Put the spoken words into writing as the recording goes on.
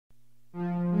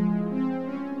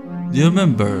Do you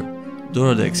remember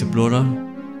Dora the Explorer?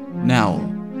 Now,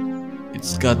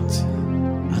 it's got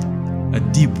a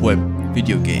deep web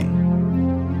video game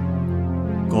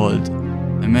called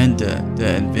Amanda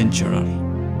the Adventurer.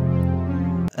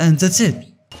 And that's it.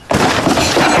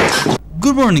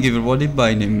 Good morning everybody,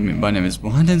 my name is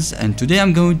Mohannes, and today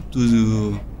I'm going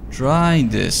to try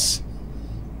this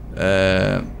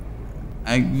a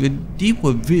deep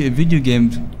web video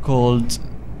game called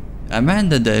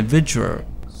Amanda the Adventurer.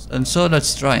 And so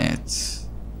let's try it.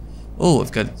 Oh,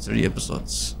 I've got 3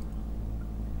 episodes.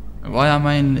 Why am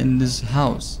I in this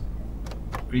house?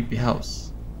 Creepy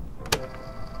house.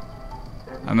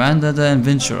 Amanda the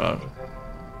Adventurer.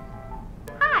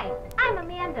 Hi, I'm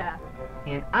Amanda.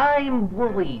 And I'm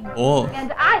Wooly. Oh.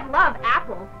 And I love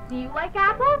apples. Do you like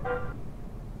apples?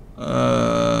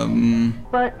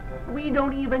 But we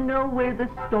don't even know where the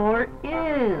store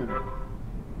is.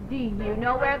 Do you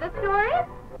know where the store is?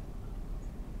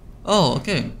 Oh,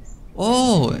 okay.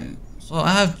 Oh, so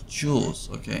I have to choose.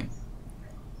 Okay.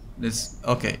 Let's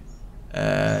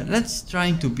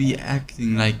try to be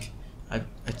acting like a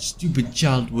stupid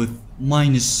child with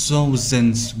minus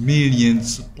thousands,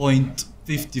 millions,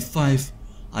 0.55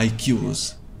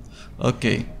 IQs.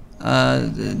 Okay.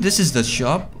 This is the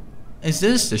shop. Is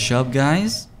this the shop,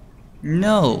 guys?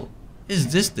 No.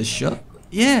 Is this the shop?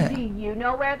 Yeah. Do you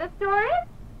know where the store is?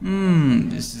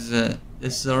 This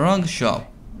is a wrong shop.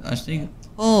 I think.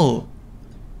 Oh,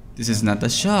 this is not the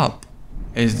shop.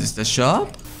 Is this the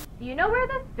shop? Do you know where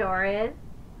the store is?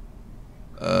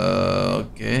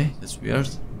 Okay, that's weird.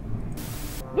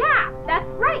 Yeah, that's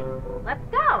right. Let's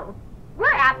go.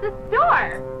 We're at the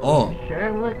store. Oh,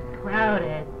 Sure looks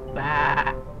crowded.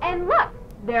 Bah. And look,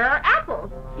 there are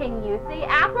apples. Can you see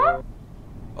apples?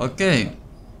 okay.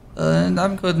 And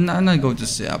I'm not going to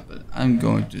say apple. I'm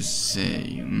going to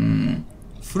say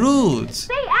fruit.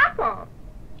 Say apple.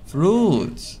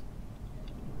 Fruit.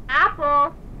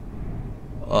 Apple.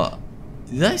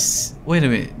 Did I wait a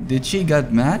minute? Did she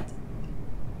get mad?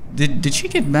 Did she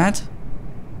get mad?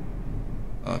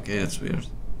 Okay, that's weird.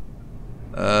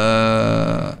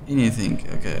 Anything?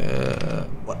 Okay.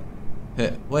 What?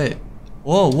 Hey, wait.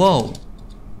 Whoa.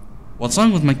 What's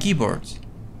wrong with my keyboard?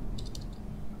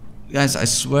 Guys, I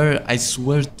swear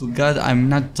to God, I'm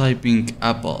not typing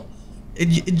apple.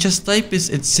 It just types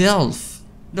itself.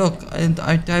 Look, and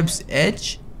I types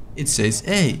H, it says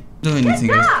A. Do anything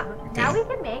Good else. job. Okay. Now we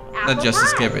can make apple Let's just pie.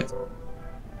 escape it.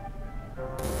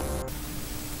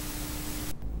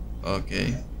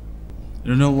 Okay. I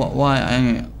don't know why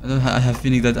I have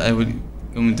feeling that I would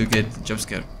going to get jump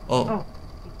scare. Oh. Oh,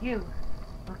 it's you.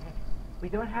 Okay. We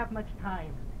don't have much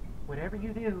time. Whatever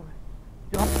you do,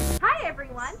 don't. Hi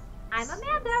everyone. I'm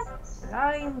Amanda.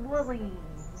 I'm Wooly.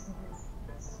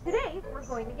 Today we're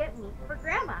going to get meat for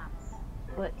Grandma.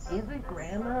 But isn't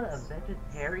Grandma a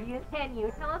vegetarian? Can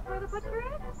you tell us where the butcher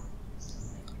is?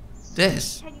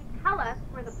 This. Can you tell us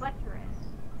where the butcher is?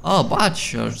 Oh,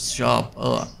 butcher shop.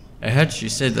 Oh, I heard she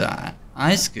said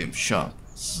ice cream shop.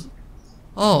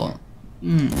 Oh.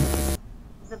 The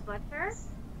butcher?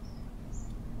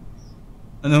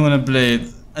 I don't wanna play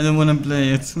it. I don't wanna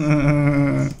play it.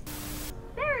 There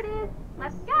it is.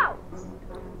 Let's go.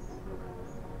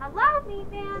 Hello, meat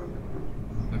man.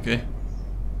 Okay.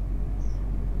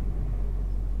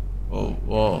 Oh,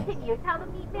 whoa. Can you tell the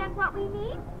meat man what we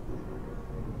need?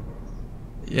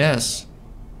 Yes.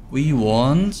 We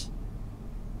want.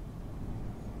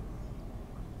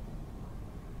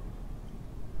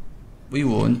 We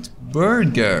want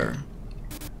burger.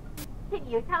 Can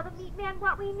you tell the meat man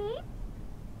what we need?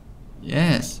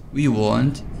 Yes. We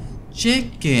want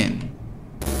chicken.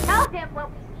 Tell him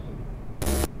what we need.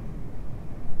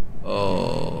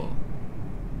 Oh.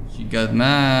 She got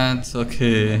mad.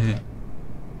 Okay.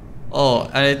 Oh,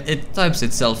 and it types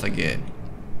itself again.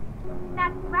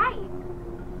 That's right.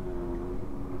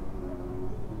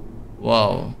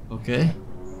 Wow. Okay.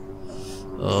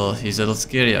 Oh, he's a little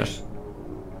scarier.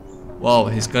 Wow,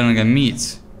 he's cutting a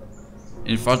meat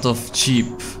in front of sheep.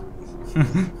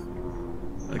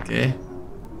 Okay.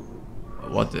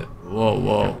 What the?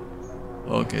 Whoa.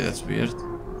 Okay, that's weird.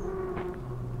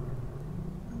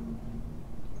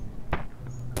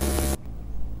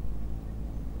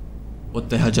 What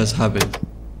the hell just happened?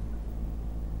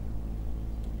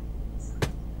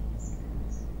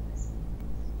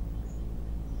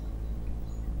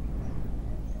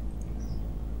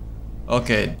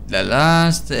 Okay, the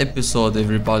last episode,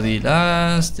 everybody.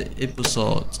 Last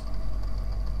episode.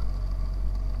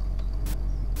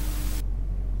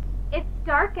 It's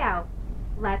dark out.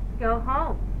 Let's go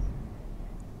home.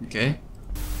 Okay.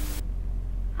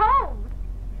 Home!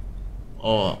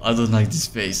 Oh, I don't like this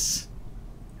face.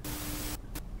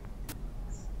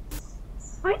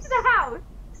 Point to the house.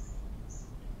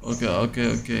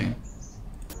 Okay.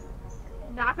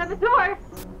 Knock on the door.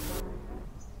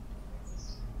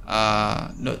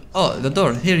 No. Oh, the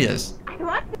door. Here he is. I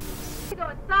want to go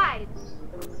inside.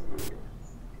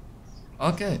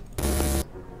 Okay.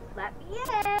 Let me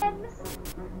in.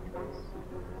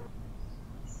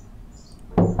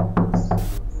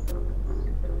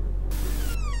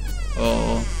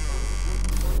 Oh.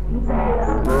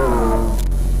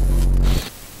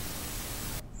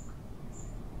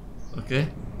 Okay.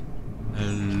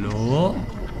 Hello.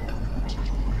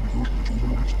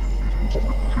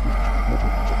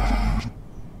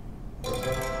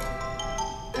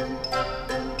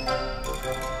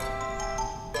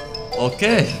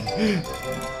 Okay.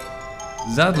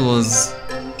 That was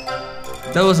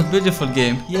a beautiful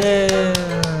game. Yeah.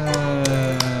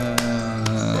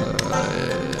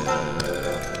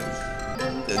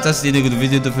 That's the end of the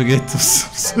video. Don't forget to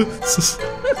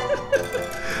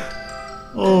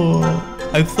Oh,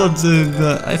 I thought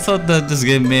that this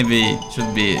game maybe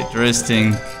should be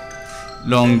interesting,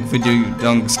 long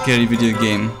scary video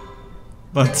game,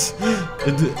 but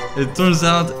it turns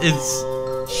out it's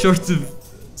short of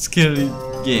scary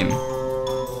game.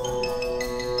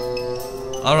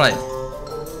 All right.